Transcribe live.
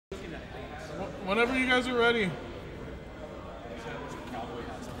Whenever you guys are ready.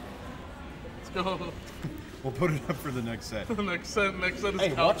 Let's go. We'll put it up for the next set. next set is Hey,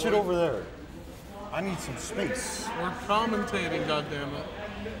 Cowboy. watch it over there. I need some space. We're commentating, goddammit.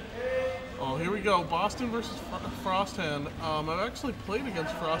 Oh, here we go. Boston versus Frosthnd. I've actually played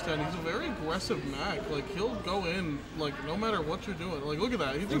against Frosthnd. He's a very aggressive Mac. Like, he'll go in, like, no matter what you're doing. Like, look at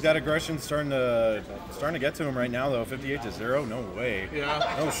that. I think that aggression's starting to get to him right now, though. 58-0, no way.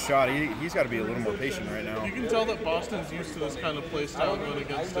 Yeah. No shot. He's got to be a little more patient right now. You can tell that Boston's used to this kind of play style going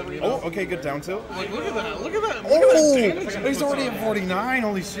against him, you know? Oh, okay, good down tilt. Like, look at that. Look at that. Look Oh, at that damage he he's puts already on. at 49.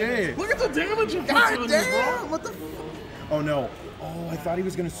 Holy shit. Look at the damage he puts God on you, damn. bro. What the Oh, no. Oh, I thought he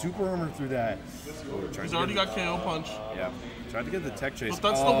was going to super armor through that. He's already got KO punch. Yeah. Tried to get the tech chase. But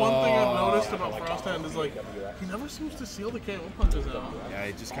that's the one thing I've noticed about Frosthnd is, like, he never seems to seal the KO punches out. Yeah,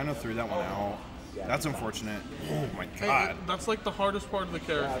 he just kind of threw that one out. That's unfortunate. Oh, my Hey, God. that's, like, the hardest part of the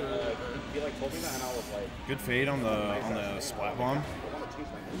character. Good fade on the splat bomb.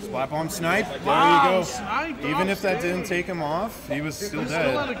 Splat bomb snipe. There Wow, you go. sniped Even off if that stage. didn't take him off, he was still He's dead.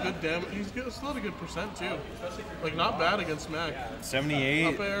 still at a good damage. Still at a good percent, too. Like, not bad against Mac.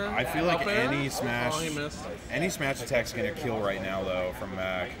 78. Up air, I feel like up air. any smash, Oh, he missed. any smash attack's gonna kill right now though from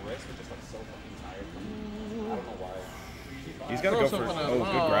Mac. He's got to Throw go for. something out. Oh,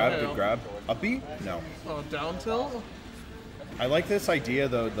 good grab, okay. good grab. Uppy? No. Oh, down tilt? I like this idea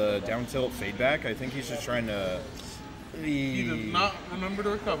though, the down tilt fade back. I think he's just trying to. He did not remember to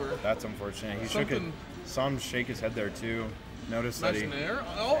recover. That's unfortunate. He shook it. Something- Saw him shake his head there too. Notice that Nice he. nair.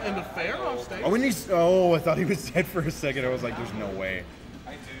 Oh, and the fair off stage. Oh, and he's. Oh, I thought he was dead for a second. I was like, "There's no way."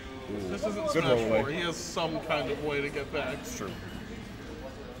 This isn't Good Smash roll 4. away. He has some kind of way to get back. It's true.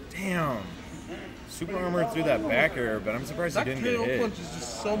 Damn. Super armor through that back air, but I'm surprised That he didn't get KO hit. punch is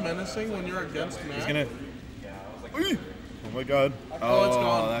just so menacing when you're against Mac. He's gonna. Oh my God. Oh, it's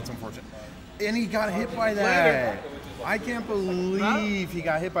gone. That's unfortunate. And he got hit by that. I can't believe he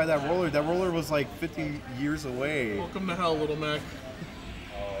got hit by that roller. That roller was like 50 years away. Welcome to hell, little Mac.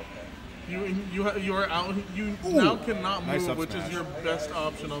 You are out. You now cannot Nice move, up which smash. is your best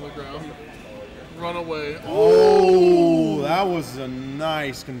option on the ground. Run away. Oh, that was a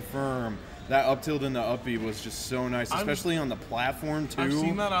nice confirm. That up tilt and the up B was just so nice, especially on the platform too. I've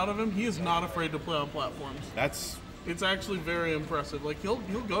seen that out of him. He is not afraid to play on platforms. It's actually very impressive. Like he'll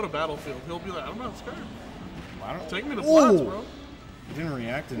go to battlefield. He'll be like, I'm not scared. I don't Take me to flats, bro. He didn't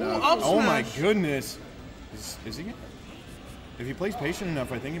react enough. up Oh my smash. goodness. Is he? If he plays patient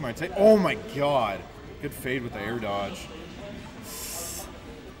enough, I think he might take. Oh my God. Good fade with the air dodge.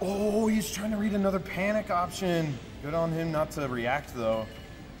 Oh, he's trying to read another panic option. Good on him not to react though.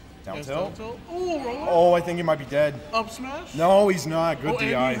 Down Yes, tilt. down tilt. Oh, roll. Oh, I think he might be dead. Up smash. No, he's not. Good Oh, DI.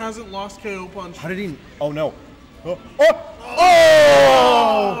 and he hasn't lost KO punch. How did he? Oh no. Oh! Oh!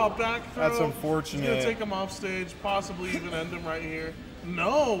 Oh, back throw. That's unfortunate. He's gonna take him off stage, possibly even end him right here.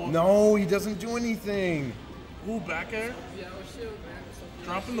 No. No, he doesn't do anything. Ooh, back air.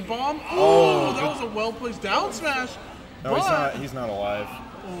 Dropping the bomb. Oh, that was a well placed down smash. No, he's not. He's not alive.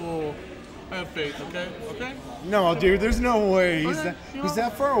 Oh, I have faith. Okay. Okay. No, dude, there's no way. Okay, He's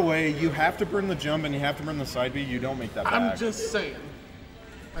that far away. You have to burn the jump and you have to burn the side B. You don't make that back. I'm just saying.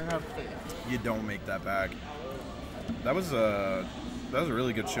 I have faith. You don't make that back. That was a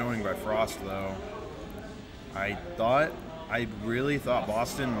really good showing by Frost, though. I really thought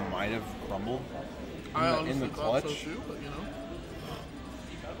Boston might have crumbled in the clutch. Thought so too, but you know.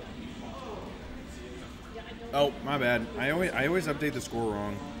 Oh, my bad. I always update the score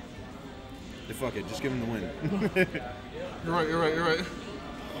wrong. Fuck it, just give him the win. You're right. You're right. You're right.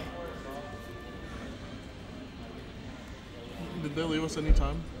 Did they leave us any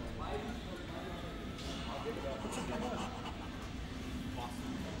time?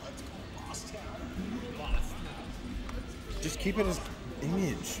 Just keep it as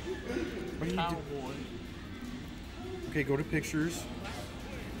image. What are you Cowboy. doing? Okay, go to pictures.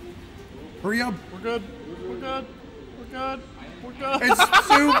 Hurry up. We're good. We're good. We're good. We're good. It's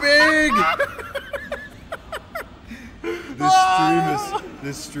too big.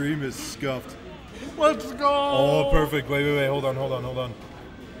 This stream is scuffed. Let's go. Oh, perfect. Wait. Hold on.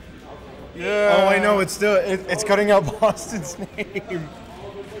 Yeah. Oh, I know. It's still it's cutting out Boston's name. Should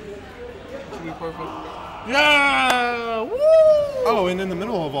be perfect. Yeah. Woo. Oh, and in the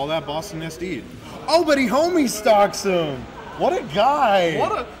middle of all that, Boston SD'd. Oh, but he homie stocks him. What a guy.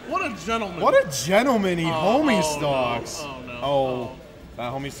 What a gentleman. What a gentleman. He homie oh, stocks. No. Oh no. Oh,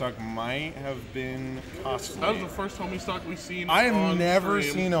 that homie stock might have been costly. That was the first homie stock we've seen. I have on never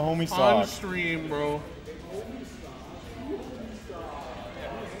stream. seen a homie On stock. stream, bro.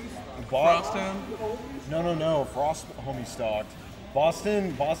 Bought- Frosthnd. No. Frost homie stocked.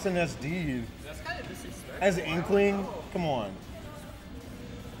 Boston SD. That's kind of disrespectful. As Inkling, come on.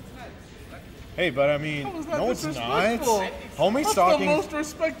 Hey, but I mean, How is that no, it's not. disrespectful? Homie That's stalking. the most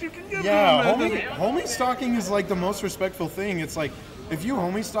respect you can give Yeah, to a man. homie stalking is like the most respectful thing. It's like if you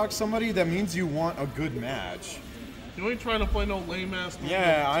homie stalk somebody, that means you want a good match. You ain't trying to play no lame ass.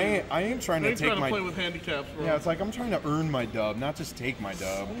 Yeah, I ain't trying You to ain't take trying to my. play with handicaps, bro. Yeah, it's like I'm trying to earn my dub, not just take my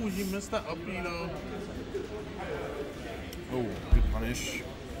dub. Oh, he missed that up B though. Oh, good punish.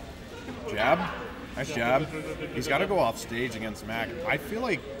 Jab. Nice jab. He's got to go off stage against Mac. I feel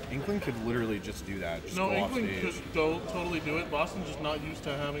like Inkling could literally just do that. Just No, go off Inkling stage. could totally do it. Boston's just not used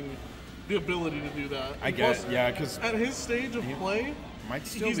to having the ability to do that. I And guess, plus, yeah, because at his stage of play, might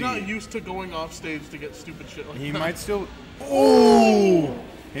still he's be. not used to going off stage to get stupid shit like He that. might still. Oh,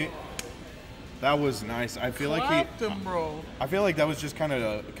 that was nice. I feel like Clapped him, bro. I feel like that was just kind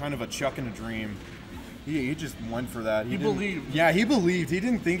of a chuck in a dream. He just went for that. He didn't- believed. Yeah, he believed. He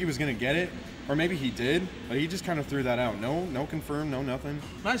didn't think he was gonna get it, or maybe he did, but he just kind of threw that out. No confirm, no nothing.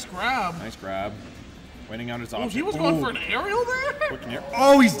 Nice grab. Nice grab. Waiting out his Oh, option. he was going for an aerial there? Quick near.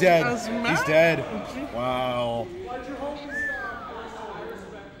 Oh, he's dead. As He's Mac- dead. Wow.